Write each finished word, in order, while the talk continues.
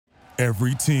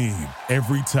Every team,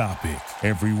 every topic,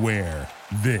 everywhere.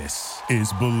 This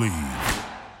is Believe.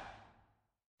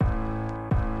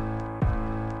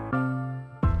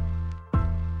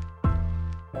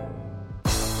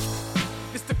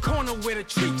 It's the corner where the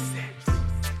treats at.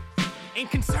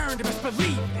 Ain't concerned if it's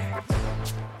believe that.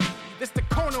 It's the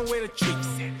corner where the treats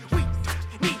at. We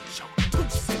don't need your 2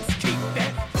 cents, keep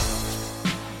that.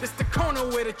 It's the corner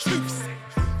where the treats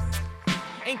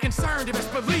at. Ain't concerned if it's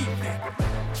believe that.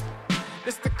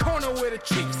 It's the corner where the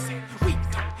treats at. We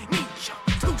don't need your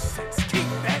 2 cents, keep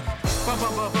that.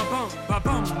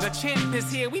 Ba-bum, the champ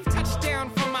is here. We've touched down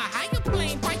from a higher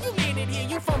plane. Why you landed here?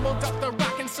 You fumbled up the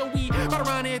rock, and so we gotta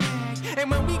run it back.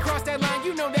 And when we cross that line,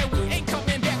 you know that we ain't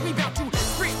coming back. We bout to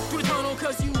sprint through the tunnel,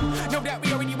 cause you know that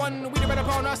we already won. We right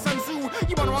upon our Sun Tzu.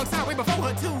 You on the wrong side way before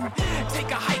her too. Take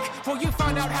a hike before you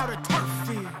find out how to turf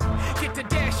feel. Get to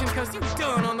dashing, cause you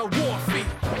done on the warfield.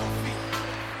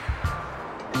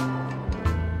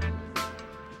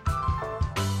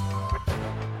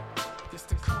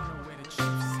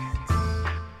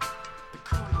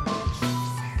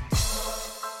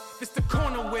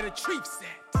 Treats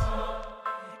that.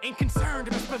 Ain't concerned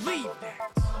if it's believe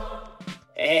that.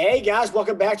 Hey guys,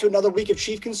 welcome back to another week of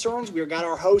Chief Concerns. We've got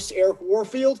our hosts Eric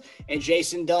Warfield and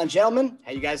Jason Dunn. Gentlemen,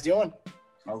 how you guys doing?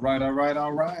 All right.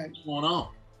 What's going on?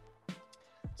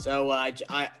 So,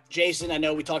 Jason, I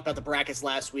know we talked about the brackets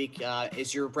last week.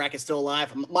 Is your bracket still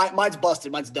alive? Mine's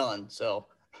busted. Mine's done. So,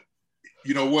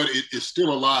 you know what? It's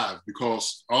still alive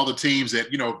because all the teams that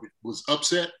was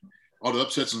upset, all the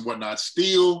upsets and whatnot,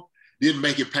 still didn't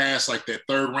make it past like that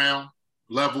third round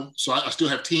level. So I still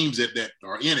have teams that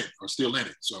are in it, are still in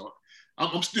it. So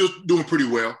I'm still doing pretty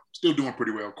well.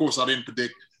 Of course, I didn't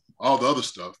predict all the other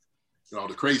stuff, all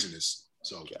the craziness.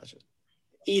 So, gotcha.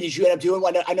 E, did you end up doing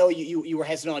one? I know you were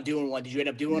hesitant on doing one. Did you end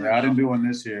up doing one? Yeah, I didn't do one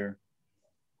this year.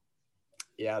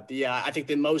 Yeah, I think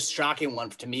the most shocking one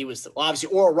to me was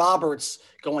obviously Oral Roberts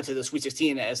going to the Sweet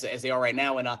 16 as they are right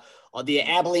now, and the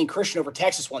Abilene Christian over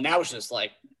Texas one. That was just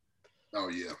like, oh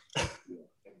yeah.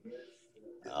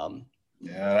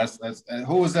 Yeah, that's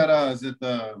who was that? Is it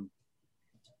the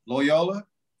Loyola?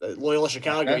 Loyola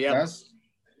Chicago. Yeah,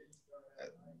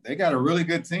 they got a really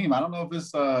good team. I don't know if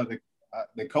it's the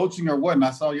coaching or what. And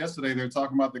I saw yesterday they were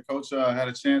talking about the coach had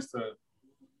a chance to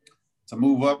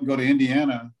move up and go to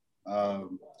Indiana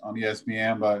on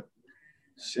ESPN, but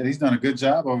shit, he's done a good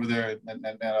job over there. And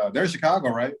they're Chicago,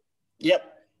 right?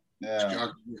 Yep. Yeah.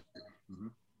 Chicago. Mm-hmm.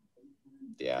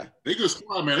 Yeah, they good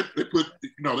squad, man. They put,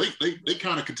 they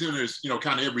kind of contenders,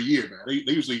 kind of every year, man.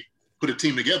 They usually put a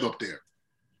team together up there.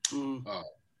 I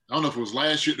don't know if it was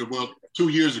last year, well, 2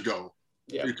 years ago,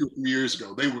 3 years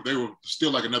ago, they were still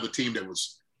like another team that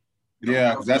was.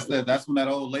 Yeah, because that's when that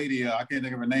old lady, I can't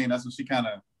think of her name. That's when she kind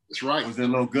of. That's right. Was their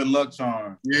little good luck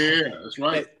charm. Yeah, that's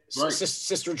right.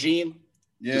 Sister Jean.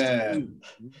 Yeah.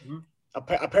 Mm-hmm.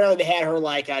 Apparently they had her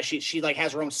like she like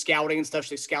has her own scouting and stuff.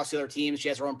 She scouts the other teams. She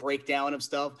has her own breakdown of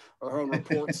stuff or her own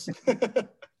reports. Hey,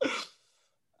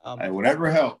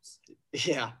 whatever helps.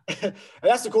 Yeah, and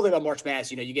that's the cool thing about March Madness.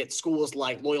 You get schools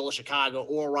like Loyola Chicago,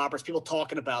 Oral Roberts, people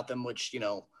talking about them, which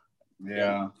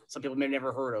some people may have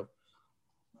never heard of.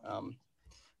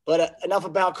 But enough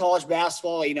about college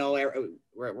basketball.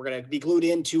 We're going to be glued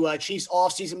into Chiefs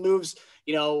off-season moves.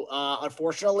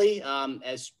 Unfortunately,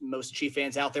 as most Chief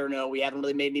fans out there know, we haven't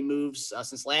really made any moves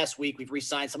since last week. We've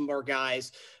re-signed some of our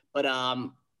guys, but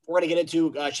we're going to get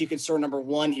into Chief concern number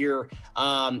one here.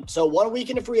 So 1 week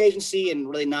into free agency and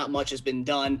really not much has been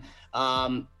done.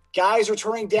 Guys are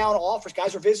turning down offers.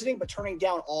 Guys are visiting, but turning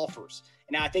down offers.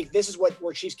 And I think this is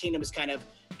where Chiefs Kingdom has kind of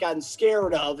gotten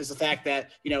scared of, is the fact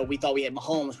that, we thought we had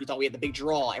Mahomes. We thought we had the big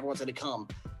draw. Everyone's going to come.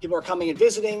 People are coming and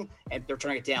visiting, and they're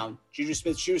turning it down. Juju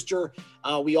Smith-Schuster,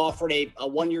 we offered a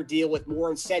 1-year deal with more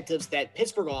incentives that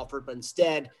Pittsburgh offered, but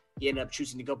instead he ended up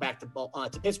choosing to go back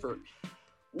to Pittsburgh.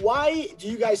 Why do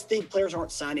you guys think players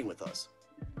aren't signing with us?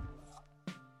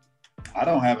 I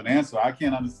don't have an answer. I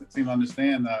can't seem to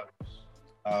understand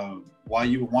why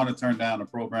you would want to turn down a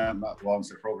program, I won't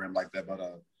say program like that,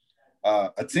 but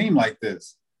a team like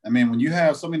this. I mean, when you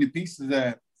have so many pieces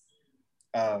that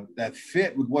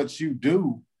fit with what you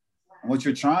do and what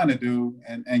you're trying to do,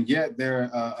 and yet they're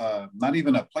not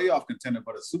even a playoff contender,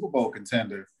 but a Super Bowl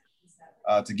contender,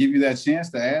 to give you that chance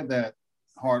to add that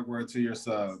hardware to your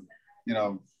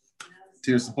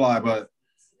supply. But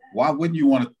why wouldn't you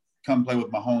want to come play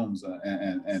with Mahomes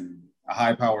and a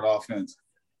high-powered offense?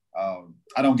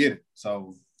 I don't get it.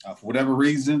 So for whatever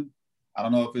reason, I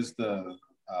don't know if it's the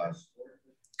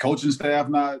coaching staff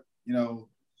not,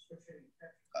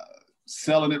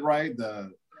 selling it right.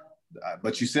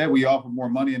 But you said we offer more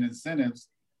money and incentives.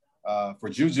 for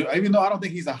Juju, even though I don't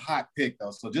think he's a hot pick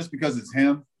though. So just because it's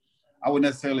him, I wouldn't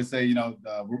necessarily say,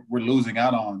 we're losing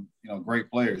out on, great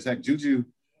players. Heck, Juju,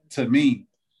 to me,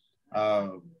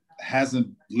 hasn't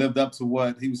lived up to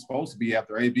what he was supposed to be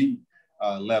after AB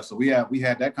left. So we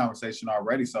had that conversation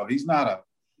already. So he's not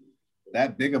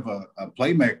that big of a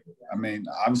playmaker. I mean,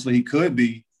 obviously he could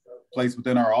be placed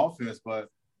within our offense, but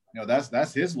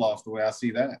that's his loss the way I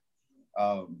see that.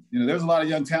 There's a lot of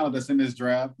young talent that's in this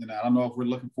draft, and I don't know if we're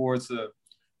looking forward to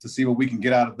see what we can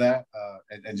get out of that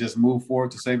and just move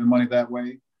forward to saving money that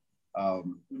way.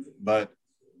 But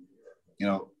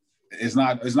it's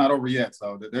not over yet.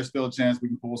 So there's still a chance we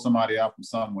can pull somebody out from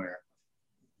somewhere.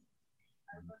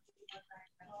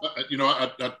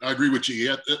 I agree with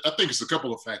you. I think it's a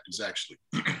couple of factors, actually.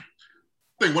 I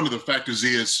think one of the factors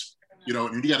is, you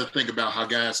got to think about how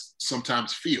guys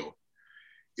sometimes feel.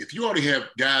 If you already have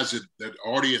guys that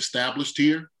are already established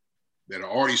here, that are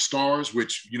already stars,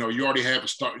 which, you already have a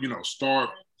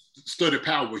star-studded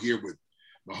power here with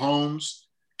Mahomes,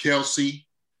 Kelsey,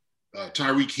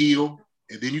 Tyreek Hill,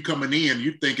 and then you coming in,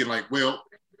 you're thinking like, well,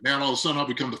 now all of a sudden I'll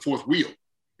become the fourth wheel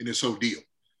in this whole deal.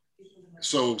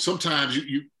 So sometimes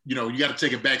you got to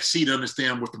take a back seat to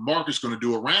understand what the market's going to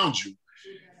do around you.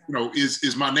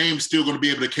 Is my name still going to be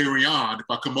able to carry on if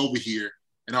I come over here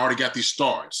and I already got these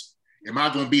stars? Am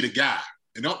I going to be the guy?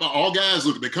 And all guys,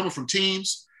 look, they're coming from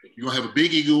teams. You're going to have a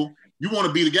big ego. You want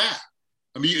to be the guy.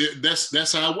 I mean,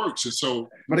 that's how it works. And so,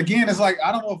 but again, it's like,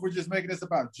 I don't know if we're just making this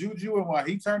about Juju and why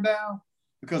he turned down.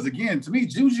 Because again, to me,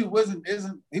 Juju wasn't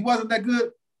that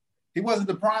good. He wasn't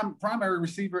the primary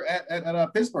receiver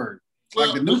at Pittsburgh.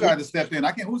 Like the new guy that stepped in.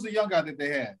 Who's the young guy that they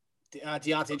had?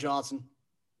 Deontay Johnson.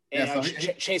 And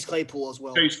Chase Claypool as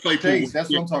well. That's what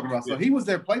I'm talking about. So he was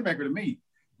their playmaker to me.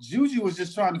 Juju was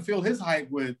just trying to fill his hype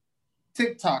with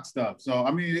TikTok stuff. So,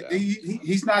 I mean,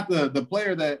 he's not the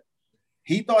player that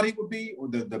he thought he would be, or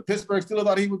the Pittsburgh Steelers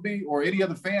thought he would be, or any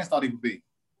other fans thought he would be.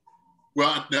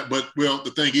 Well,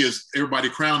 the thing is, everybody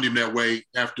crowned him that way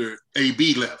after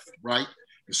AB left, right?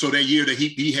 And so that year that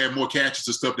he had more catches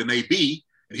and stuff than AB,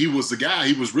 and he was the guy.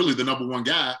 He was really the number one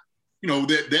guy.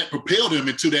 That propelled him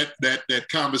into that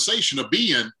conversation of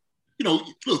being,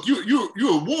 look, you're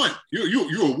a one.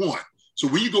 You're a one. So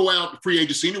when you go out to free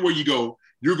agency, anywhere you go,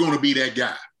 you're going to be that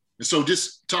guy. And so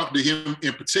just talking to him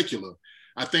in particular,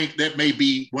 I think that may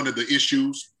be one of the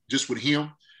issues just with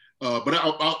him. But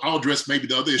I'll address maybe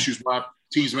the other issues why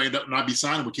teams may not be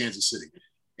signing with Kansas City.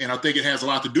 And I think it has a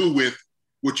lot to do with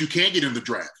what you can get in the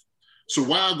draft. So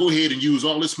why go ahead and use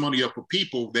all this money up for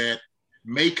people that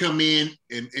may come in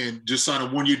and just sign a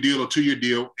 1-year deal or 2-year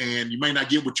deal, and you may not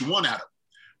get what you want out of it.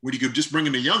 When you could just bring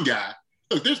in a young guy.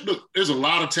 There's a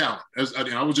lot of talent.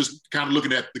 I was just kind of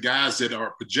looking at the guys that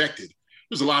are projected.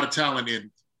 There's a lot of talent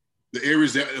in the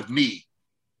areas of need.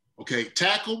 Okay,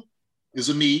 tackle is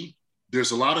a need.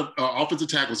 There's a lot of offensive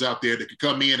tackles out there that could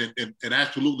come in and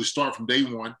absolutely start from day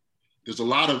one. There's a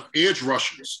lot of edge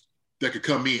rushers that could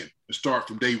come in and start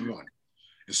from day one.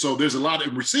 And so there's a lot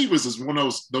of receivers is one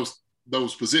of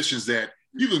those positions that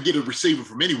you can get a receiver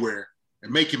from anywhere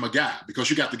and make him a guy because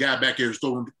you got the guy back there who's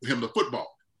throwing him the football.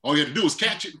 All you have to do is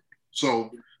catch it. So,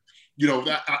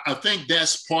 I think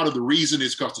that's part of the reason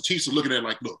is because the Chiefs are looking at it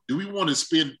like, look, do we want to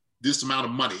spend this amount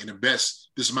of money and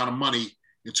invest this amount of money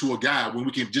into a guy when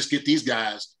we can just get these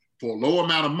guys for a low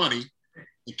amount of money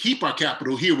and keep our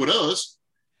capital here with us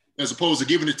as opposed to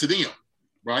giving it to them,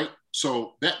 right?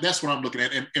 So that's what I'm looking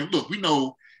at. And look, we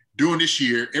know during this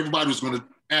year, everybody was going to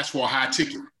ask for a high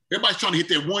ticket. Everybody's trying to hit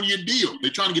that 1-year deal. They're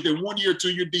trying to get that 1-year,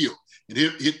 2-year deal and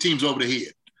hit teams over the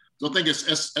head. So I think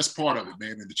that's part of it,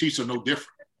 man. And the Chiefs are no different.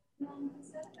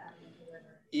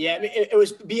 Yeah, I mean, it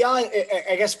was beyond.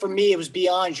 I guess for me, it was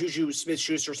beyond Juju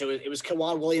Smith-Schuster. So it was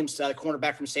K'Waun Williams,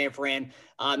 cornerback from San Fran,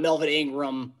 Melvin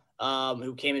Ingram,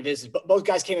 who came and visited. Both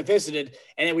guys came and visited,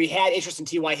 and then we had interest in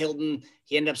T.Y. Hilton.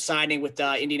 He ended up signing with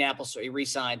Indianapolis, so he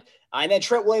re-signed. And then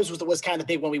Trent Williams was kind of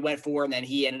the big one we went for, and then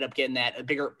he ended up getting a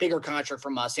bigger contract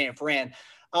from San Fran.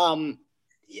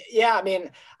 Yeah, I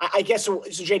mean, I guess so.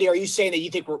 JD, are you saying that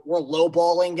you think we're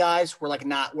lowballing guys? We're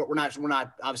not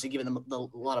obviously giving them a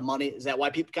lot of money. Is that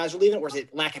why guys are leaving, or is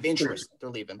it lack of interest they're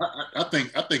leaving? I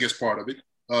think it's part of it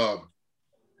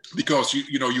because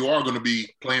you are going to be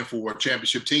playing for a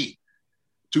championship team,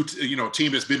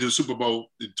 team that's been to the Super Bowl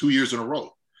 2 years in a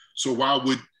row. So why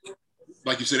would,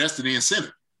 like you said, that's the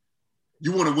incentive.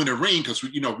 You want to win a ring because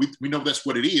we know that's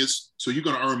what it is. So you're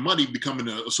going to earn money becoming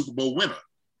a Super Bowl winner,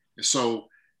 and so.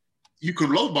 You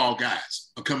can lowball guys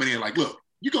are coming in like, look,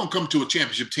 you're going to come to a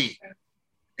championship team.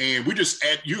 And you're just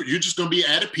going to be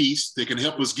at a piece that can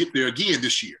help us get there again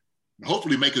this year. And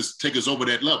hopefully take us over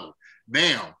that level.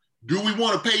 Now, Do we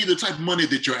want to pay you the type of money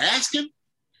that you're asking?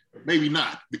 Maybe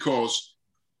not, because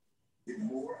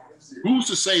who's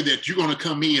to say that you're going to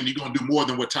come in and you're going to do more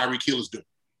than what Tyreek Hill is doing,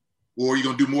 or you're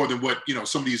going to do more than what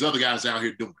some of these other guys out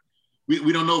here doing?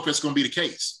 We don't know if that's going to be the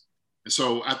case. And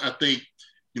so I think,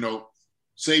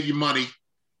 save your money,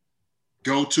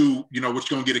 go to, what you're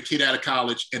going to get a kid out of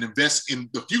college and invest in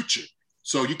the future.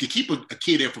 So you can keep a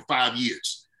kid there for 5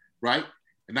 years, right?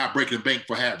 And not breaking the bank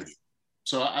for having it.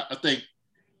 So I think,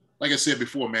 like I said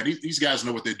before, man, these guys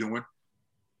know what they're doing.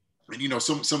 And,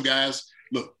 some guys,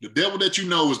 look, the devil that you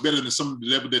know is better than some of the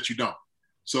devil that you don't.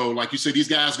 So like you said, these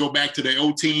guys go back to their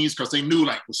old teams because they knew,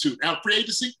 like, well, shoot, out of free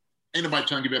agency, ain't nobody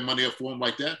trying to give that money up for them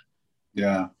like that.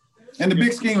 Yeah. In the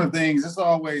big scheme of things, it's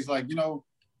always like,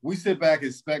 we sit back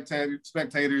as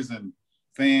spectators and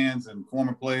fans and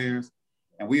former players,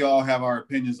 and we all have our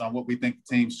opinions on what we think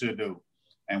the team should do.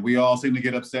 And we all seem to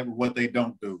get upset with what they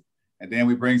don't do. And then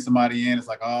we bring somebody in, it's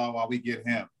like, oh, why we get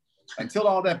him? Until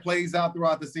all that plays out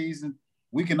throughout the season,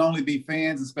 we can only be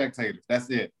fans and spectators. That's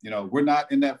it. We're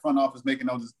not in that front office making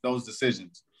those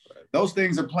decisions. Right. Those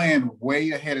things are planned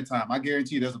way ahead of time. I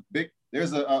guarantee you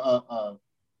there's a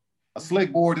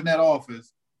slick board in that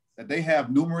office that they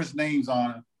have numerous names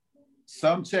on it,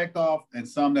 some checked off and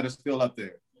some that are still up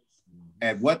there,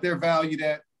 and what they're valued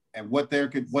at and what they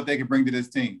can bring to this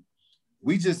team.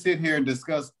 We just sit here and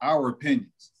discuss our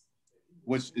opinions,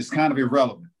 which is kind of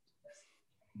irrelevant.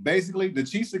 Basically, the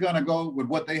Chiefs are going to go with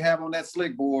what they have on that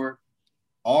slick board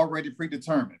already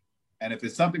predetermined. And if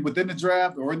it's something within the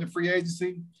draft or in the free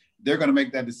agency, they're going to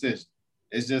make that decision.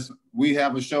 It's just we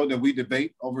have a show that we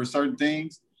debate over certain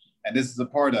things, and this is a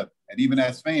part of it. And even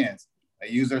as fans, they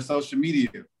use their social media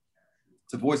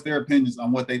to voice their opinions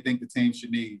on what they think the team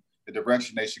should need, the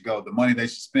direction they should go, the money they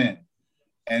should spend.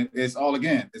 And it's going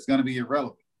to be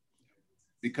irrelevant,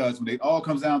 because when it all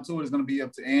comes down to it, it's going to be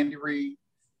up to Andy Reid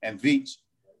and Veach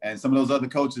and some of those other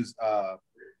coaches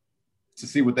to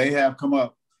see what they have come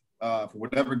up for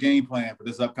whatever game plan for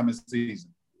this upcoming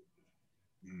season.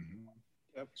 Mm-hmm.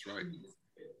 Yep, that's right.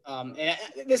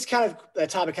 And this kind of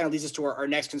topic kind of leads us to our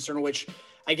next concern, which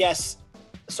I guess,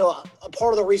 so a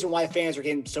part of the reason why fans are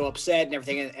getting so upset and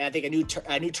everything, and I think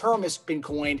a new term has been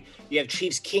coined. You have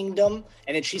Chiefs Kingdom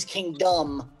and then Chiefs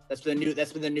Kingdom. That's been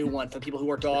the new one for people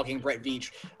who are dogging Brett Veach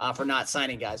for not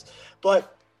signing guys.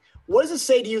 But what does it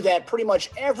say to you that pretty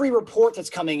much every report that's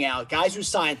coming out, guys who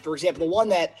signed, for example, the one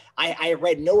that I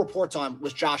read no reports on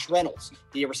was Josh Reynolds,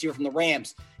 the receiver from the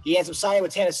Rams. He ends up signing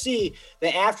with Tennessee.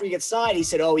 Then after he gets signed, he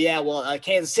said, oh, yeah, well,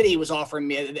 Kansas City was offering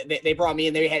me. They brought me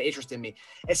in. They had interest in me.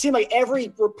 It seemed like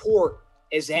every report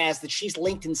has the Chiefs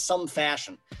linked in some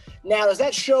fashion. Now, does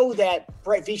that show that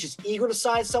Brett Veach is eager to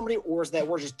sign somebody, or is that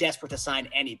we're just desperate to sign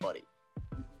anybody?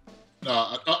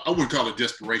 I wouldn't call it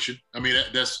desperation. I mean,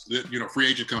 that's free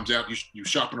agent comes out, you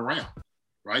shopping around,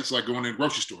 right? It's like going in a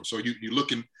grocery store. So you're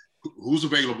looking who's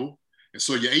available. And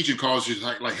so your agent calls you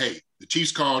like, hey, the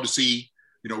Chiefs called to see,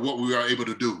 what we are able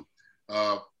to do.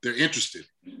 They're interested.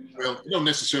 Well, it don't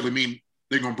necessarily mean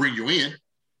they're going to bring you in.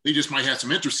 They just might have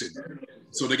some interest in you.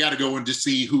 So they got to go and just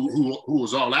see who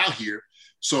is all out here.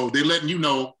 So they're letting you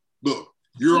know, look,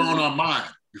 you're on our mind.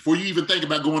 Before you even think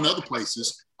about going to other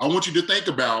places, I want you to think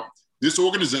about this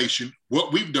organization,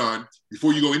 what we've done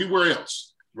before you go anywhere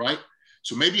else, right?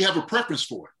 So maybe you have a preference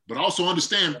for it, but also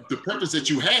understand the preference that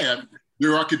you have.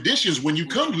 There are conditions when you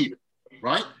come here,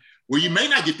 right? Where you may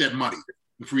not get that money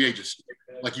in free agency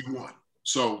like you want.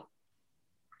 So,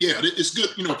 yeah, it's good,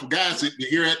 for guys to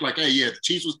hear it like, hey, yeah, the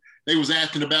Chiefs they was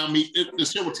asking about me.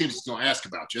 There's several teams that's going to ask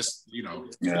about just,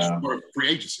 free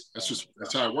agency.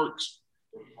 That's how it works.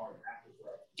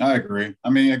 I agree. I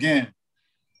mean, again,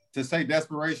 to say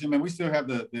desperation, man, we still have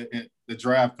the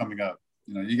draft coming up.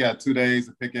 You got 2 days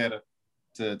to pick at it,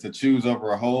 to choose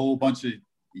over a whole bunch of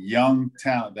young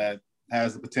talent that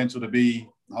has the potential to be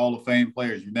Hall of Fame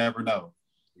players. You never know.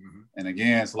 Mm-hmm. And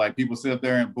again, it's like people sit up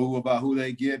there and boo about who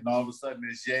they get, and all of a sudden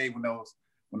it's yay when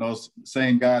those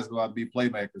same guys go out and be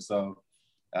playmakers. So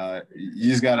you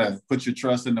just got to put your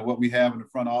trust into what we have in the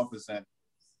front office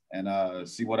and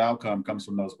see what outcome comes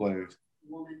from those players.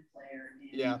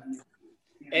 Yeah.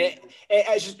 And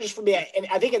just for me, and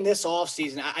I think in this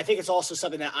offseason, I think it's also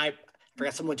something that I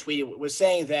forgot someone tweeted was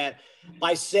saying that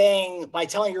by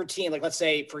telling your team, like let's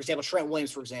say, for example, Trent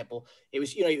Williams, for example, he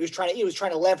was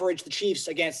trying to leverage the Chiefs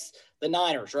against the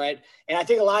Niners, right? And I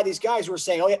think a lot of these guys who were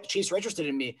saying, oh yeah, the Chiefs are interested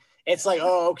in me. It's like,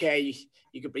 oh, okay,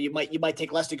 you might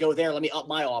take less to go there. Let me up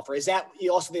my offer. Is that,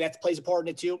 you also think that plays a part in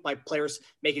it too, by players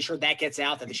making sure that gets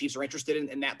out, that the Chiefs are interested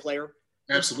in that player?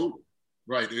 Absolutely.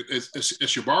 Right.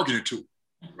 It's your bargaining tool,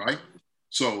 right?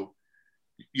 So,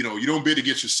 you know, you don't bid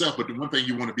against yourself, but the one thing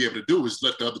you want to be able to do is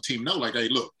let the other team know, like, hey,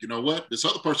 look, you know what? This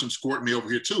other person's courting me over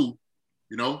here too,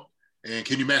 you know, and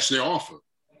can you match their offer?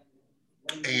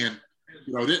 And,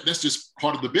 you know, that's just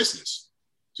part of the business.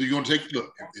 So you're going to take,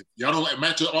 look, if y'all don't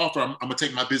match the offer, I'm going to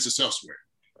take my business elsewhere.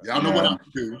 Y'all know what I'm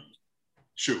going to do.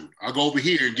 Shoot, I'll go over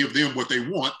here and give them what they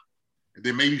want. And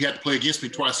then maybe you have to play against me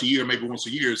twice a year, maybe once a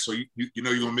year. So you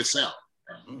know you're going to miss out.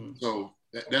 Mm-hmm. So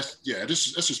that's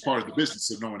just part of the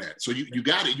business of knowing that. So you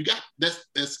got it.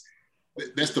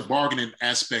 That's the bargaining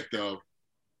aspect of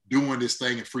doing this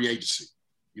thing in free agency.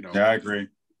 You know. Yeah, I agree.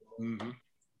 Mm-hmm.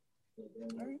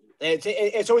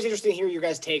 It's always interesting to hear your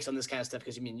guys' takes on this kind of stuff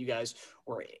because, I mean, you guys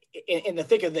were in the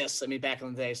thick of this, I mean, back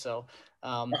in the day. So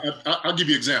I'll give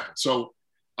you an example. So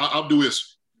I'll do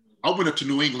this. I went up to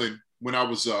New England when I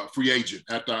was a free agent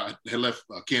after I had left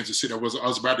Kansas City. I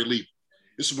was about to leave.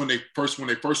 This is when they first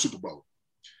Super Bowl.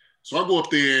 So I go up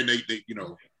there and they you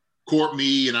know, court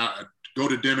me, and I go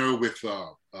to dinner with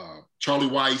Charlie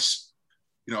Weiss,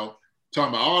 you know,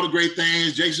 talking about all the great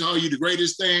things. Jason, oh, you're the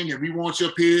greatest thing, and we want you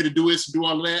up here to do this and do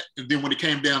all that. And then when it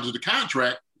came down to the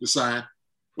contract to sign,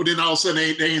 well, then all of a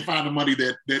sudden they ain't find the money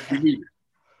that we needed.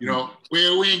 You know,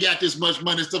 well, we ain't got this much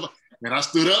money and stuff. And I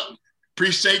stood up,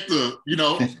 appreciate the, you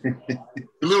know, the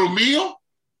little meal.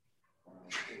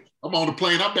 I'm on the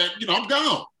plane. I'm back, you know, I'm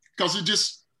gone because it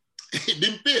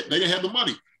didn't fit. They didn't have the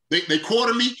money. They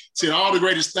quartered me, said all the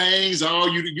greatest things. Oh,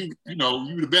 you know,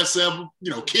 you the best ever.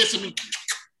 You know, kissing me.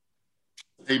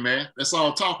 Hey man, that's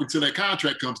all talk until that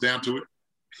contract comes down to it.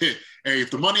 Hey,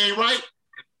 if the money ain't right,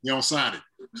 you don't sign it.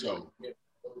 So.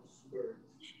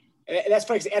 And that's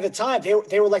funny because at the time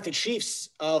they were like the Chiefs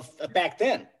of back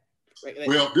then. Right?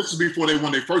 Well, this is before they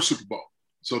won their first Super Bowl.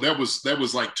 So that was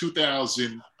like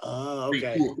 2003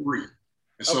 or 3.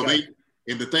 And so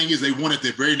and the thing is, they won it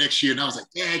the very next year, and I was like,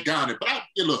 yeah, got it. But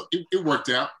it worked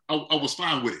out. I was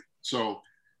fine with it. So,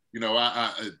 you know,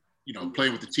 I you know,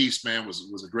 playing with the Chiefs, man,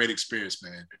 was a great experience,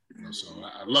 man. You know, so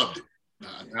I loved it,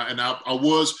 and I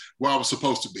was where I was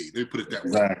supposed to be. They put it that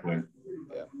way. Exactly.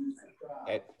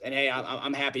 Yeah. And hey,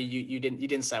 I'm happy you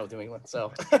didn't sign with New England.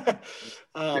 So.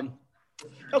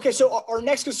 Okay, so our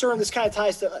next concern, this kind of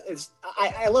ties to is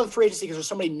I love free agency because there's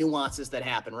so many nuances that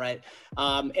happen, right?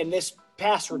 And this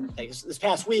past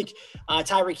week,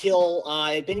 Tyreek Hill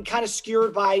had been kind of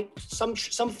skewered by some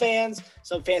fans.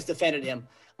 Some fans defended him.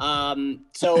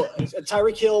 So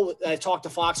Tyreek Hill talked to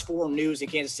Fox 4 News in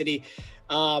Kansas City,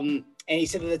 and he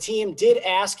said that the team did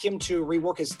ask him to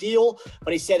rework his deal,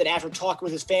 but he said that after talking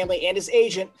with his family and his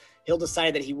agent, Hill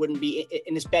decided that he wouldn't be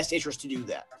in his best interest to do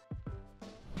that.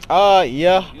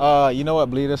 You know what,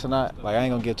 believe this or not, like I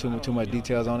ain't gonna get too much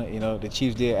details on it. You know, the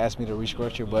Chiefs did ask me to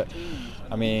restructure, but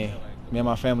I mean, me and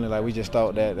my family, like we just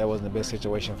thought that wasn't the best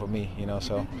situation for me. You know,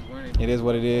 so it is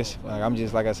what it is. Like I'm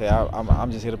just, like I said,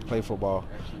 I'm just here to play football.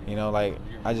 You know, like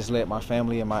I just let my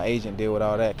family and my agent deal with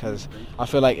all that because I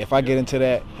feel like if I get into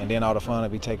that, and then all the fun will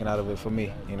be taken out of it for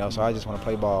me. You know, so I just want to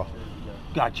play ball.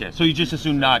 Gotcha. So you just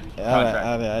assume not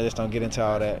contract? I just don't get into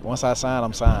all that. Once I sign,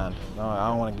 I'm signed. No, I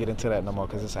don't want to get into that no more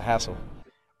because it's a hassle.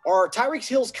 Are Tyreek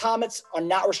Hill's comments on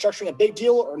not restructuring a big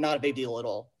deal or not a big deal at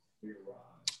all?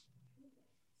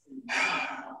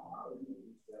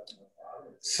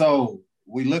 So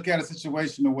we look at a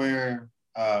situation where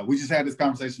we just had this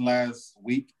conversation last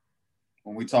week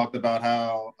when we talked about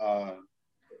how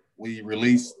we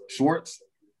released Schwartz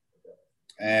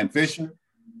and Fisher.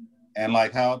 And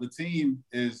like how the team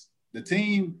is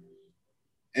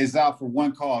out for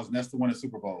one cause, and that's to win a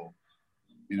Super Bowl.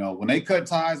 You know, when they cut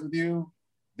ties with you,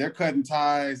 they're cutting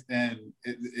ties, and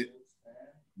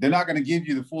they're not going to give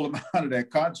you the full amount of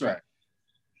that contract.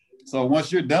 So once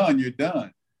you're done, you're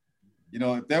done. You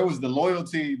know, if there was the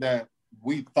loyalty that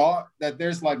we thought that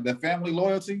there's like the family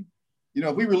loyalty, you know,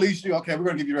 if we release you, okay, we're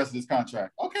going to give you the rest of this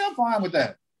contract. Okay, I'm fine with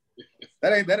that.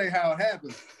 That ain't how it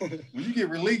happens. When you get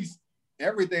released,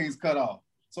 everything's cut off.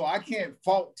 So I can't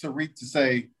fault Tyreek to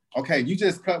say, okay, you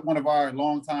just cut one of our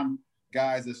longtime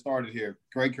guys that started here,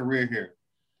 great career here.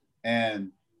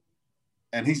 And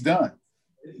he's done.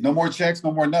 No more checks,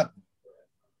 no more nothing.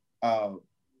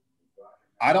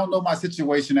 I don't know my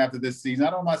situation after this season.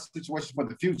 I don't know my situation for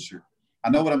the future.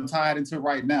 I know what I'm tied into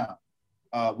right now.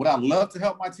 Would I love to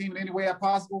help my team in any way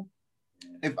possible?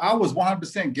 If I was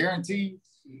 100% guaranteed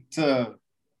to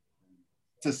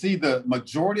see the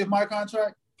majority of my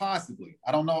contract, possibly.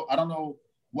 I don't know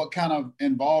what kind of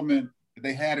involvement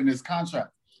they had in this contract.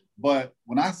 But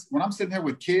when I'm sitting here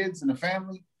with kids and a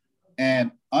family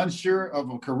and unsure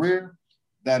of a career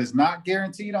that is not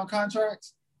guaranteed on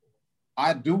contracts,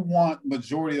 I do want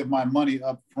majority of my money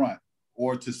up front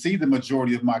or to see the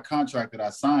majority of my contract that I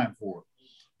signed for.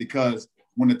 Because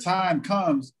when the time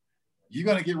comes, you're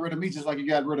going to get rid of me just like you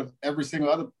got rid of every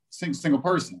single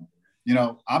person. You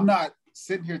know, I'm not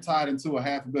sitting here tied into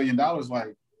 $500 million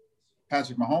like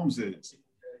Patrick Mahomes is.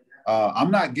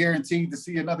 I'm not guaranteed to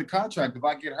see another contract if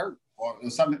I get hurt or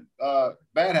something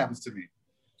bad happens to me.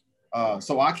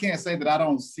 So I can't say that I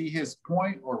don't see his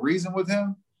point or reason with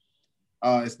him,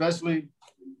 especially,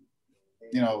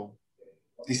 you know,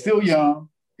 he's still young.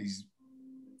 He's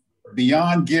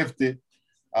beyond gifted.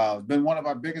 Been one of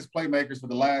our biggest playmakers for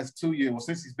the last 2 years, well,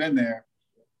 since he's been there,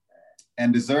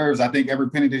 and deserves, I think, every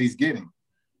penny that he's getting.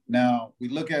 Now, we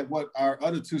look at what our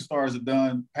other 2 stars have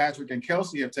done. Patrick and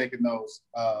Kelsey have taken those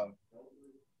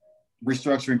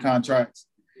restructuring contracts.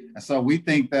 And so we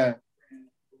think that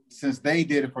since they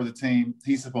did it for the team,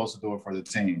 he's supposed to do it for the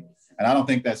team. And I don't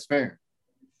think that's fair.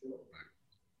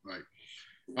 Right.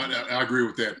 I agree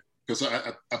with that because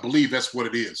I believe that's what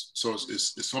it is. So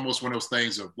it's almost one of those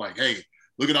things of like, hey,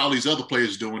 look at all these other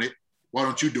players doing it. Why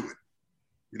don't you do it?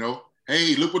 You know,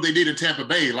 hey, look what they did in Tampa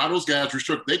Bay. A lot of those guys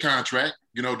restructured their contract,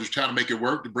 you know, just trying to make it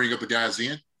work to bring up the guys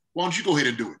in. Why don't you go ahead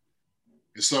and do it?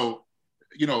 And so,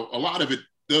 you know, a lot of it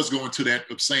does go into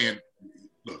that of saying,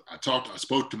 look, I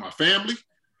spoke to my family,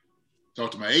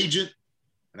 talked to my agent,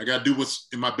 and I got to do what's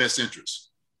in my best interest.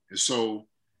 And so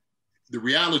the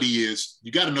reality is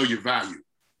you got to know your value.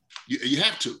 You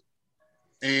have to.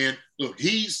 And look,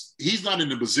 he's not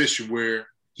in a position where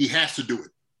he has to do it.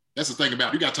 That's the thing about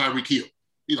it. You got Tyreek Hill.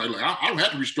 He's like, I don't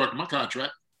have to restructure my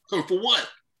contract. So for what?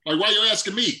 Like, why are you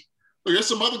asking me? Look, there's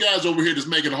some other guys over here that's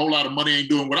making a whole lot of money, ain't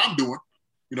doing what I'm doing.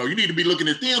 You know, you need to be looking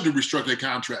at them to restructure their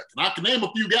contract. And I can name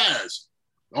a few guys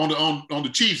on the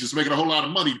Chiefs that's making a whole lot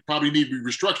of money, probably need to be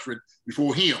restructuring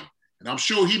before him. And I'm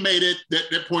sure he made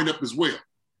that point up as well.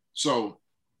 So,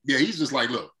 yeah, he's just like,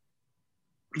 look,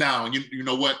 now, you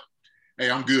know what? Hey,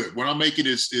 I'm good. What I'm making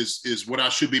is what I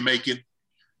should be making.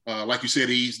 Like you said,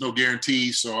 he's no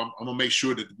guarantee. So I'm going to make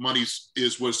sure that the money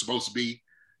is what it's supposed to be.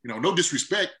 You know, no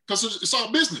disrespect, because it's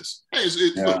all business. Hey,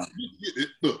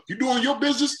 look, you're doing your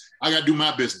business. I got to do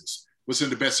my business. What's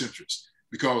in the best interest?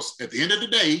 Because at the end of the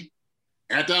day,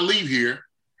 after I leave here,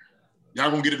 y'all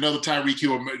going to get another Tyreek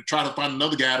Hill or try to find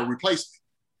another guy to replace me.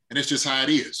 And it's just how it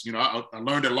is. You know, I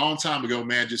learned it a long time ago,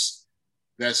 man.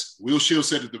 That's Will Shields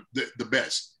said it the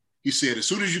best. He said, as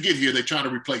soon as you get here, they try to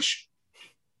replace you.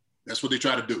 That's what they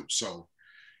try to do. So,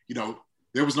 you know,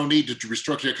 there was no need to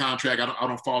restructure their contract. I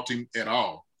don't fault him at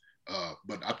all.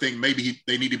 But I think maybe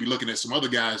they need to be looking at some other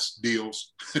guys'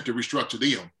 deals to restructure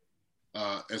them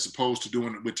as opposed to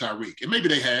doing it with Tyreek. And maybe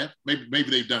they have. Maybe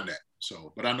they've done that.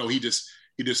 So, but I know he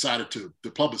decided to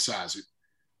publicize it.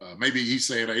 Maybe he's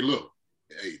saying, hey, look,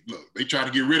 they try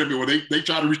to get rid of me, or they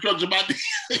try to restructure my deal.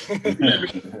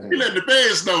 He let the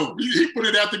fans know. He put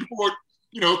it out there before,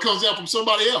 you know, it comes out from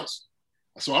somebody else.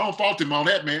 So I don't fault him on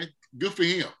that, man. Good for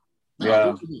him.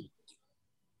 Yeah.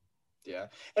 Yeah,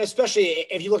 and especially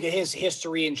if you look at his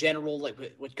history in general, like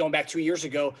with going back 2 years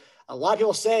ago, a lot of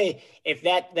people say if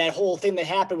that whole thing that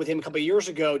happened with him a couple of years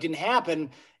ago didn't happen,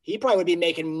 he probably would be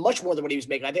making much more than what he was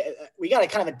making. I think we got a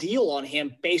kind of a deal on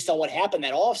him based on what happened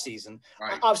that offseason.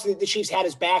 Right. Obviously, the Chiefs had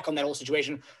his back on that whole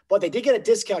situation, but they did get a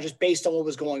discount just based on what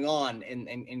was going on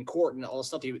in court and all the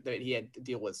stuff that he had to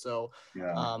deal with. So,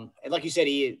 yeah. And like you said,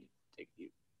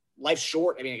 life's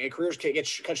short. I mean, careers get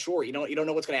cut short. You don't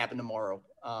know what's going to happen tomorrow.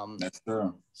 That's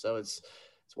true. So it's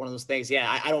one of those things.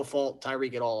 Yeah, I don't fault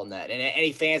Tyreek at all on that. And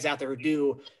any fans out there who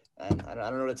do, I don't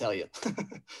know what to tell you.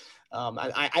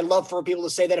 I love for people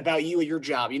to say that about you at your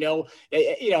job. Imagine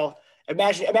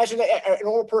an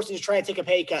old person is trying to take a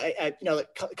pay cut. The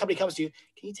company comes to you.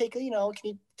 Can you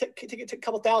take a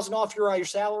couple thousand off your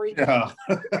salary? Yeah.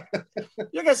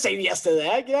 You're gonna say yes to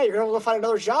that. Yeah, you're gonna go find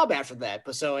another job after that.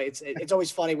 But so it's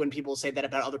always funny when people say that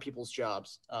about other people's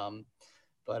jobs.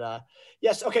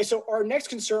 Yes. Okay. So our next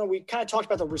concern, we kind of talked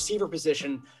about the receiver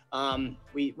position.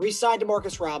 We re-signed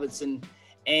DeMarcus Robinson,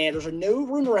 and there's a new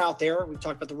rumor out there. We've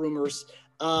talked about the rumors,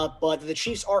 but the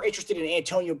Chiefs are interested in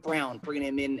Antonio Brown, bringing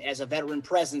him in as a veteran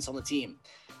presence on the team.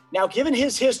 Now, given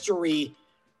his history,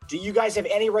 do you guys have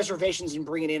any reservations in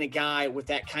bringing in a guy with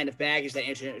that kind of baggage that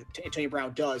Antonio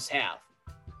Brown does have?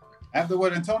 After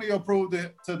what Antonio proved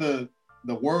it to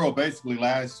the world basically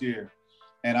last year,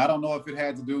 and I don't know if it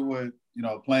had to do with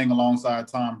playing alongside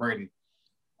Tom Brady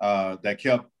that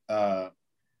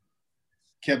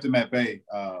kept him at bay.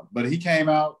 But he came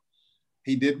out.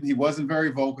 He wasn't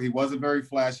very vocal. He wasn't very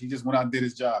flashy. He just went out and did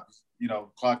his job.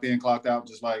 Clocked in, clocked out,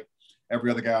 just like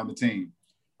every other guy on the team.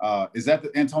 Is that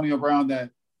the Antonio Brown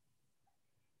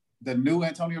the new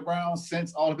Antonio Brown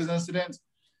since all of his incidents?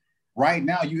 Right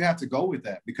now, you have to go with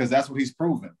that because that's what he's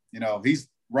proven. He's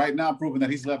right now proven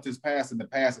that he's left his past in the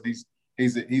past and he's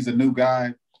he's a new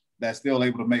guy that's still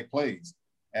able to make plays.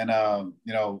 And,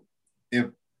 if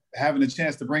having a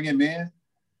chance to bring him in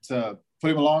to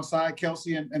put him alongside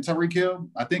Kelce and Tyreek Hill,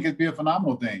 I think it'd be a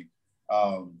phenomenal thing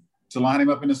to line him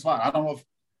up in the slot. I don't know if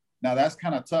now that's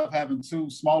kind of tough having two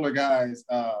smaller guys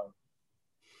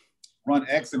run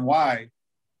X and Y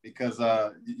because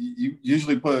you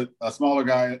usually put a smaller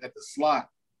guy at the slot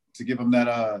to give him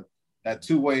that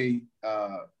two-way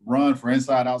run for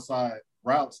inside-outside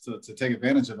routes to take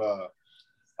advantage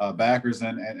of backers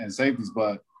and safeties.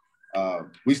 But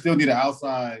we still need an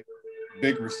outside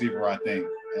big receiver, I think.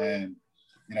 And,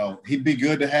 he'd be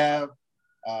good to have.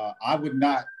 I would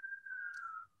not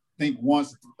think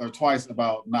once or twice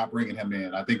about not bringing him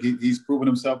in. I think he's proven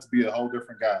himself to be a whole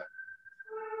different guy.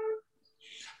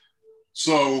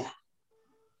 So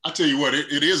I tell you what,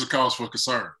 it is a cause for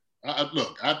concern.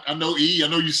 Look, I know I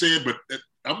know you said, but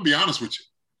I'm gonna be honest with you.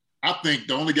 I think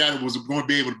the only guy that was going to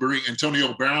be able to bring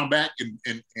Antonio Brown back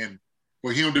and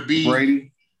for him to be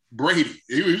Brady.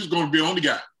 He was going to be the only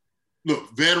guy.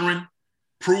 Look, veteran,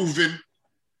 proven,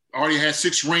 already had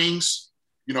 6 rings.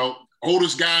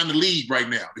 Oldest guy in the league right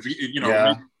now.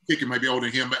 If Pickett might be older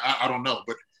than him, I don't know.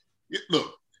 But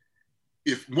look,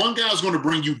 if one guy's going to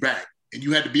bring you back and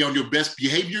you had to be on your best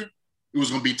behavior, it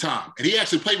was going to be Tom. And he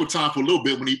actually played with Tom for a little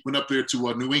bit when he went up there to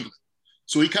New England.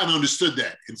 So he kind of understood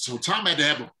that. And so Tom had to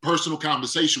have a personal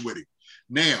conversation with him.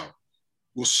 Now,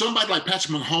 will somebody like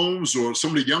Patrick Mahomes or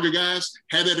some of the younger guys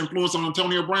have that influence on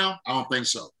Antonio Brown? I don't think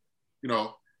so.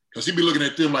 Because he'd be looking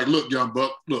at them like, look, young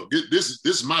buck, look, this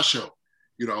is my show.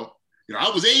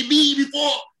 I was AB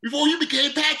before you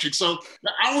became Patrick, so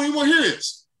I don't even want to hear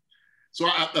this. So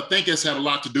I think that's had a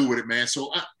lot to do with it, man.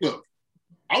 So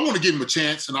I want to give him a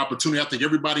chance, an opportunity. I think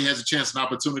everybody has a chance, an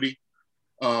opportunity.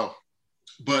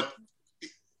 But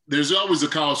there's always a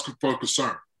cause for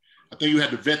concern. I think you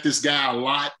had to vet this guy a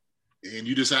lot, and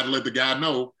you just had to let the guy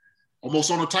know, almost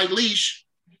on a tight leash,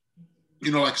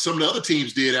 like some of the other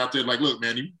teams did out there. Like, look,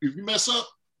 man, if you mess up,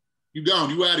 you gone,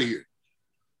 you out of here.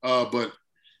 But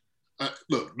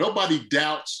look, nobody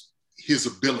doubts his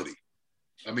ability.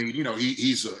 I mean,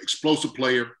 he's an explosive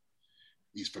player.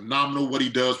 He's phenomenal what he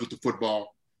does with the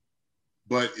football.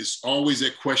 But it's always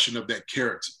that question of that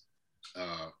character.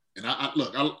 And I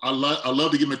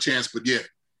love to give him a chance, but yeah,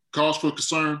 cause for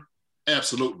concern,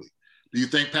 absolutely. Do you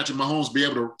think Patrick Mahomes be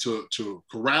able to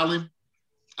corral him?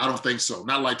 I don't think so.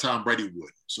 Not like Tom Brady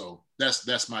would. So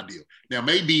that's my deal. Now,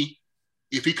 maybe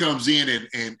if he comes in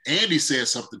and Andy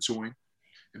says something to him,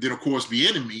 and then, of course, the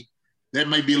enemy, that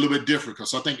may be a little bit different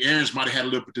because I think Aaron's might have had a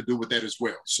little bit to do with that as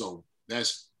well. So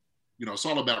that's, it's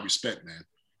all about respect, man.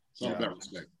 It's all about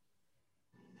respect.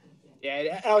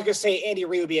 Yeah, I was going to say Andy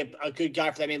Reid would be a good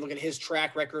guy for that. I mean, look at his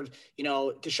track record.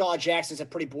 Deshaun Jackson's a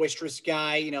pretty boisterous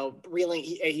guy.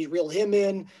 He reeled him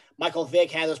in. Michael Vick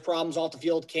had those problems off the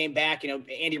field, came back.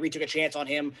 Andy Reid took a chance on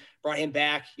him, brought him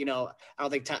back. I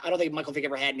don't think Michael Vick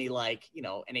ever had any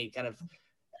any kind of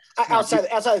outside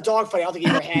the dogfight. I don't think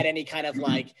he ever had any kind of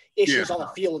issues on the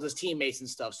field with his teammates and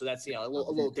stuff. So that's a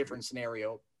little different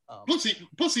scenario.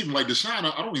 Plus, even like Deshaun,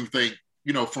 I don't even think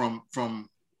from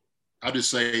I just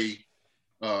say.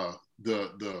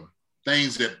 The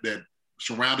things that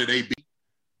surrounded AB,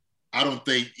 I don't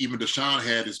think even Deshaun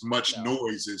had as much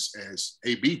noise as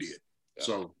AB did. Yeah.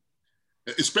 So,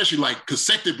 especially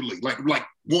consecutively, like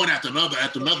one after another,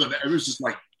 it was just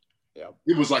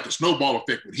it was like a snowball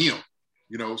effect with him,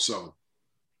 So,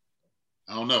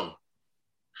 I don't know.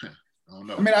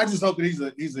 I mean, I just hope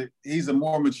that he's a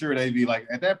more mature AB. Like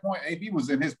at that point, AB was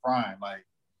in his prime. Like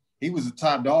he was a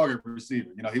top dog at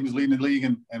receiver. He was leading the league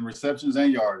in receptions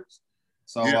and yards.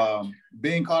 So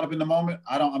being caught up in the moment,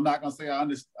 I'm not gonna say I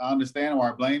understand or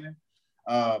I blame him.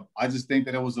 I just think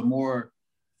that it was a more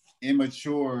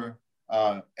immature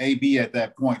AB at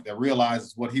that point that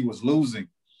realizes what he was losing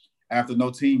after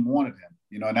no team wanted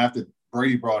him. And after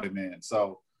Brady brought him in.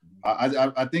 So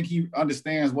I think he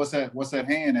understands what's at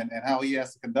hand and how he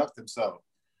has to conduct himself.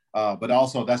 But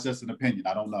also that's just an opinion.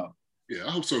 I don't know. Yeah,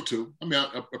 I hope so too. I mean,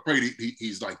 I pray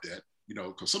he's like that,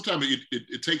 because sometimes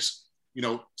it takes,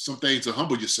 some things to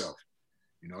humble yourself.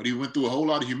 And he went through a whole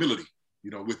lot of humility,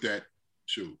 with that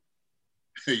shoe.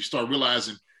 You start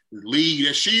realizing the league,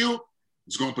 that shield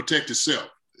is going to protect itself.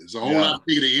 There's a whole lot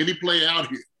bigger than any player out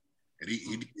here. And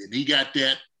he got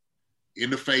that in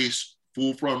the face,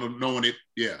 full front of knowing it.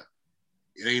 Yeah,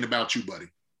 it ain't about you, buddy.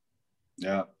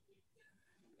 Yeah.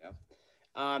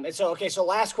 So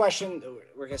last question,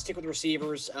 we're going to stick with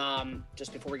receivers.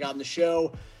 Just before we got on the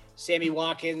show, Sammy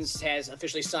Watkins has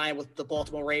officially signed with the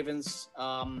Baltimore Ravens.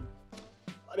 What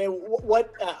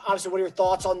are your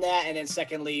thoughts on that? And then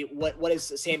secondly, what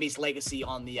is Sammy's legacy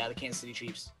on the Kansas City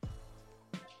Chiefs?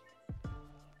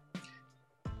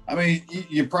 I mean,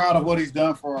 you're proud of what he's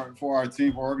done for our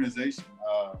team, for our organization.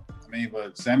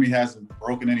 But Sammy hasn't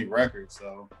broken any records,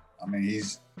 so I mean,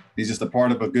 he's just a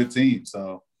part of a good team.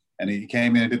 So, and he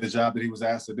came in and did the job that he was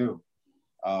asked to do.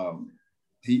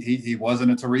 He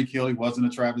wasn't a Tyreek Hill, he wasn't a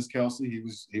Travis Kelce.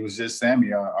 He was just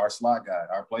Sammy, our slot guy,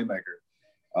 our playmaker.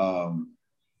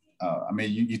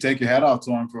 You take your hat off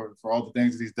to him for all the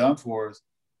things that he's done for us,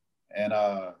 and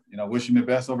wish him the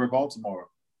best over at Baltimore.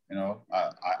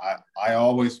 I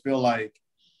always feel like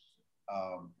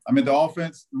the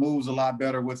offense moves a lot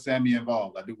better with Sammy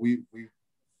involved. I think we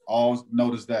all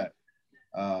noticed that.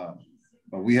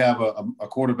 But we have a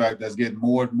quarterback that's getting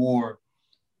more and more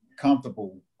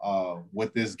comfortable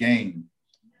with this game,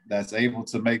 that's able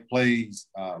to make plays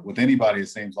with anybody, it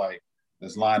seems like,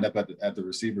 that's lined up at the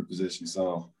receiver position.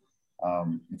 So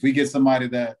if we get somebody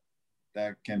that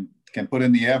can put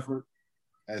in the effort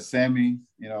as Sammy,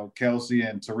 Kelce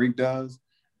and Tyreek does,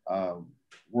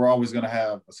 we're always going to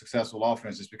have a successful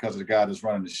offense just because of the guy that's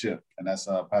running the ship, and that's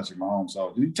Patrick Mahomes.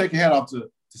 So you take your hat off to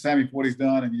Sammy for what he's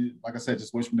done, and you, like I said,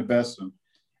 just wish him the best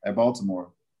at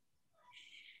Baltimore.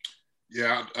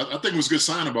 Yeah, I think it was a good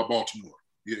sign about Baltimore.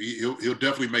 He'll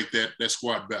definitely make that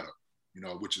squad better,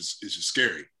 which is just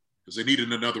scary because they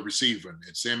needed another receiver,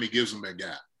 and Sammy gives them that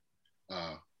guy.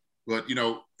 But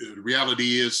the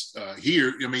reality is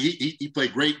here. I mean, he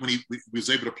played great when he was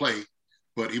able to play,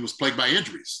 but he was plagued by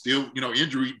injuries. Still,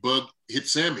 injury bug hit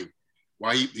Sammy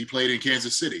while he played in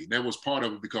Kansas City. That was part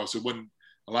of it because there wasn't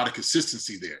a lot of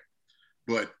consistency there.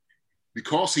 But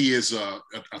because he is, I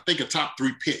think, a top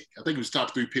 3 pick. I think he was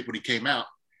top 3 pick when he came out.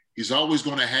 He's always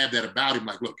going to have that about him.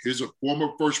 Like, look, here's a former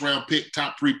first-round pick,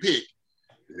 top 3 pick.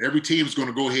 Every team is going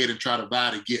to go ahead and try to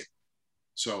vie to get.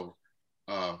 So,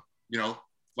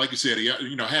 like you said,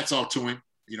 hats off to him.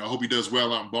 I hope he does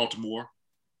well out in Baltimore.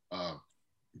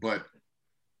 But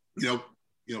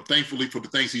thankfully for the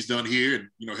things he's done here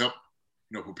and help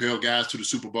propel guys to the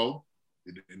Super Bowl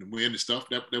and the win and stuff.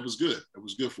 That was good. That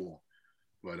was good for him.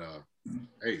 But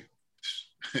hey,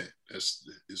 it's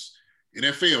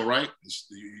NFL, right?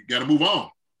 You got to move on.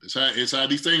 It's how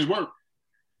these things work.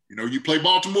 You play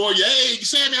Baltimore. Hey,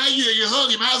 Sammy, how you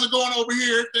hug him? How's it going over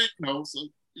here? So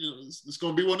it's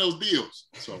going to be one of those deals.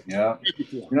 So yeah,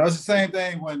 it's the same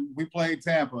thing when we played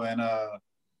Tampa and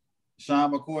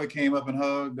Sean McCoy came up and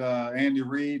hugged Andy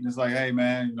Reid and it's like, hey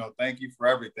man, thank you for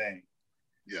everything.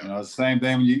 Yeah, it's the same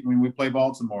thing when we play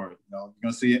Baltimore. You're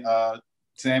gonna see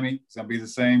Sammy. It's gonna be the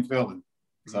same feeling.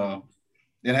 So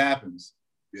it happens.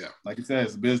 Yeah, like you said,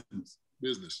 it's business.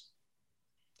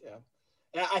 Yeah.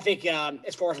 And I think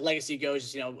as far as legacy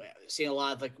goes, seeing a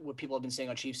lot of like what people have been saying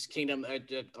on Chiefs Kingdom,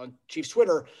 on Chiefs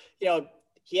Twitter, he had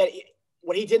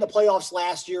what he did in the playoffs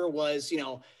last year was,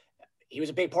 he was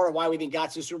a big part of why we even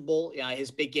got to the Super Bowl. His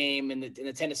big game in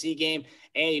the Tennessee game,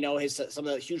 and some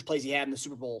of the huge plays he had in the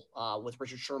Super Bowl with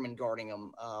Richard Sherman guarding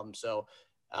him.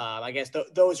 I guess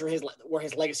those are where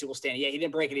his legacy will stand. Yeah, he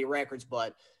didn't break any records,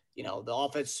 but the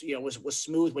offense was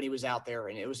smooth when he was out there,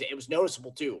 and it was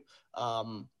noticeable too.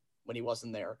 When he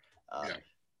wasn't there.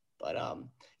 But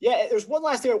there's one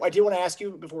last thing I do want to ask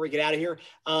you before we get out of here.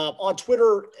 On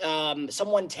Twitter,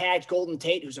 someone tagged Golden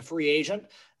Tate, who's a free agent.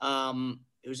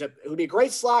 It would be a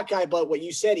great slot guy, but what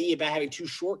you said, E, about having two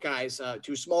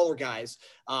smaller guys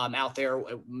out there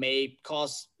may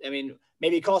cause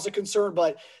a concern,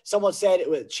 but someone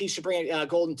said Chiefs should bring in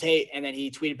Golden Tate, and then he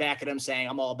tweeted back at him saying,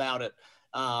 I'm all about it.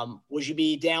 Would you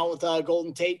be down with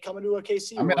Golden Tate coming to a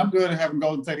KC? I'm good at having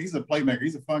Golden Tate. He's a playmaker.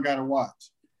 He's a fun guy to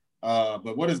watch.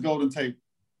 But what is Golden Tate,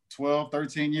 12,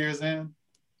 13 years in?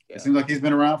 Yeah. It seems like he's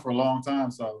been around for a long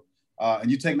time. So, and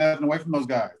you take nothing away from those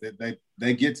guys.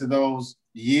 They get to those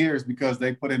years because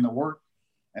they put in the work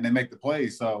and they make the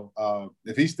plays. So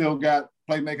if he's still got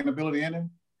playmaking ability in him,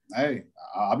 hey,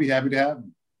 I'll be happy to have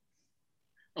him.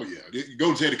 Oh, yeah.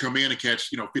 Golden Tate to come in and catch,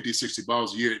 50, 60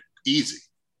 balls a year, easy.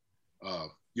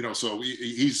 So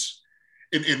he's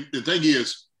and the thing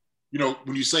is,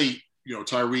 when you say,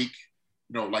 Tyreek,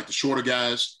 like the shorter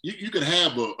guys, you could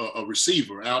have a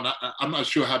receiver out. I'm not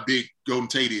sure how big Golden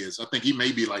Tate is. I think he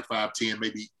may be like 5'10",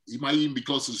 maybe he might even be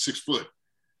closer to 6 foot.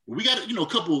 But we got, a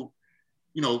couple,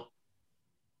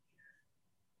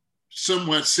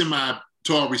 somewhat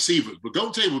semi-tall receivers. But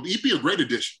Golden Tate he'd be a great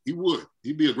addition.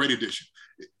 He'd be a great addition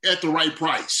at the right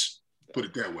price, put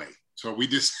it that way. So we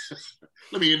just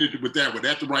let me end it with that one.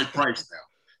 At the right price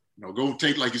now. Golden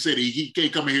Tate, like you said, he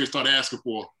can't come in here and start asking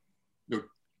for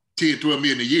 10, 12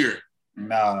 million a year.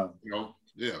 Nah.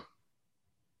 Yeah.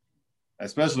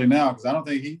 Especially now, because I don't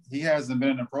think he hasn't been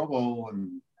in a Pro Bowl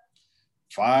in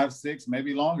 5, 6,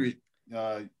 maybe longer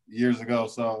years ago.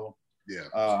 So yeah,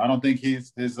 I don't think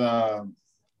his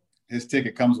his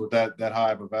ticket comes with that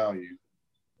high of a value.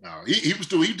 No, he was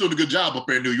doing a good job up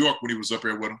there in New York when he was up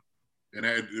there with him, and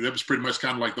that was pretty much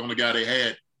kind of like the only guy they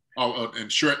had.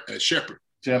 And Shepard.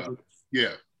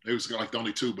 Yeah, they was like the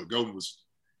only two, but Golden was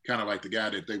kind of like the guy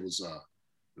that they was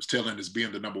telling as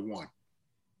being the number one.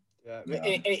 Yeah.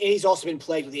 And he's also been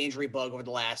plagued with the injury bug over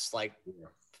the last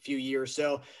few years.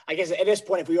 So I guess at this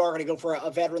point, if we are going to go for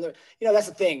a veteran, that's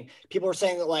the thing. People are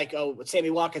saying that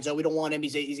Sammy Watkins, we don't want him.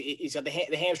 He's got the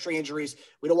hamstring injuries.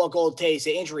 We don't want Golden Tate.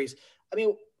 Say injuries. I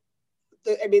mean,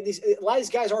 a lot of these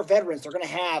guys are veterans. They're going to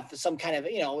have some kind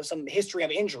of, some history of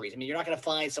injuries. I mean, you're not going to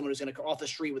find someone who's going to come off the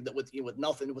street with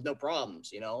nothing, with no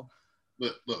problems,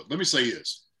 Look, let me say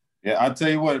this. Yeah, I'll tell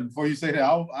you what, before you say that,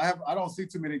 I don't see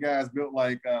too many guys built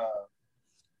like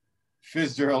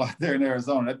Fitzgerald out there in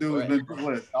Arizona. That dude's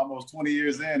been almost 20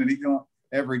 years in, and he's going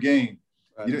every game.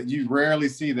 Right. You rarely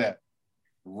see that.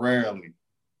 Rarely.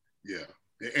 Yeah.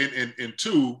 And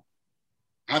two,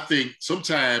 I think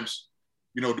sometimes,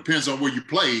 depends on where you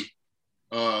play,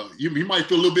 you might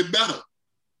feel a little bit better.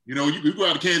 You go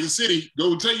out to Kansas City,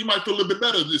 go and tell you might feel a little bit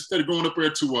better instead of going up there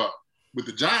to with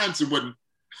the Giants and wasn't.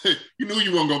 You knew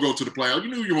you weren't going to go to the playoffs. You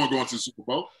knew you weren't going to the Super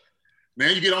Bowl. Now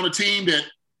you get on a team that,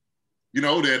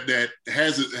 that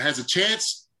has a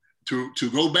chance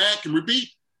to go back and repeat.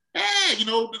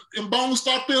 And bones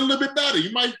start feeling a little bit better.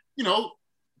 You might,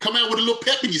 come out with a little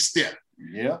pep in your step.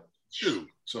 Yeah. Shoot.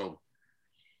 So,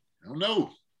 I don't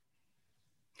know.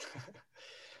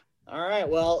 All right.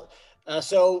 Well,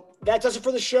 so that does it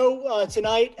for the show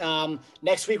tonight.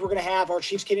 Next week, we're going to have our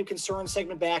Chiefs Kingdom Concern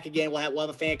segment back again. We'll have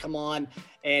a fan come on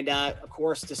and, of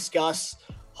course, discuss.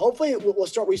 Hopefully, we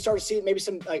start to see maybe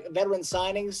some veteran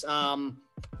signings.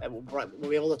 We'll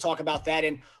be able to talk about that,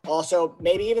 and also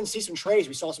maybe even see some trades.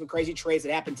 We saw some crazy trades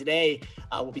that happened today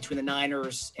between the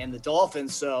Niners and the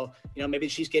Dolphins. So, maybe the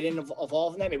Chiefs get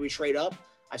involved in that. Maybe we trade up.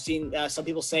 I've seen some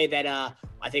people say that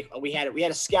I think we had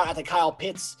a scout at the Kyle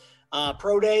Pitts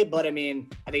pro day, but I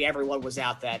think everyone was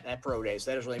out that pro day,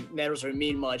 so that doesn't really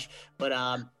mean much. But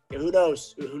who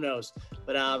knows? Who knows?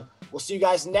 But we'll see you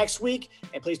guys next week,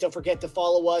 and please don't forget to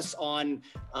follow us on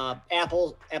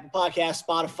Apple Podcasts,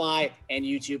 Spotify, and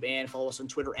YouTube, and follow us on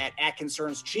Twitter at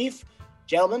Concerns Chief.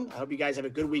 Gentlemen, I hope you guys have a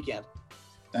good weekend.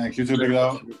 Thanks. You too, Big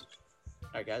Dog. All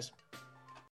right, guys.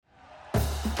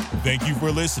 Thank you for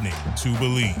listening to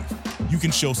Believe. You can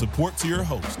show support to your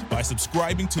host by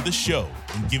subscribing to the show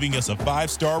and giving us a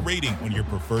 5-star rating on your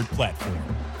preferred platform.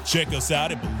 Check us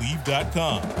out at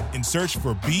Believe.com and search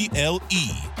for BLEAV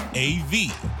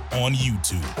on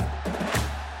YouTube.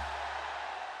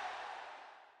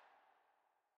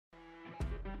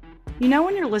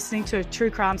 When you're listening to a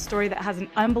true crime story that has an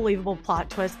unbelievable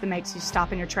plot twist that makes you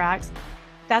stop in your tracks?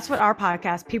 That's what our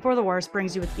podcast, People Are the Worst,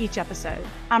 brings you with each episode.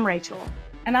 I'm Rachel.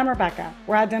 And I'm Rebecca.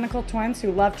 We're identical twins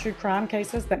who love true crime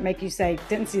cases that make you say,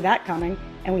 didn't see that coming,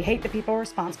 and we hate the people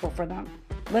responsible for them.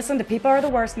 Listen to People Are the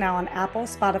Worst now on Apple,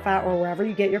 Spotify, or wherever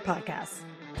you get your podcasts.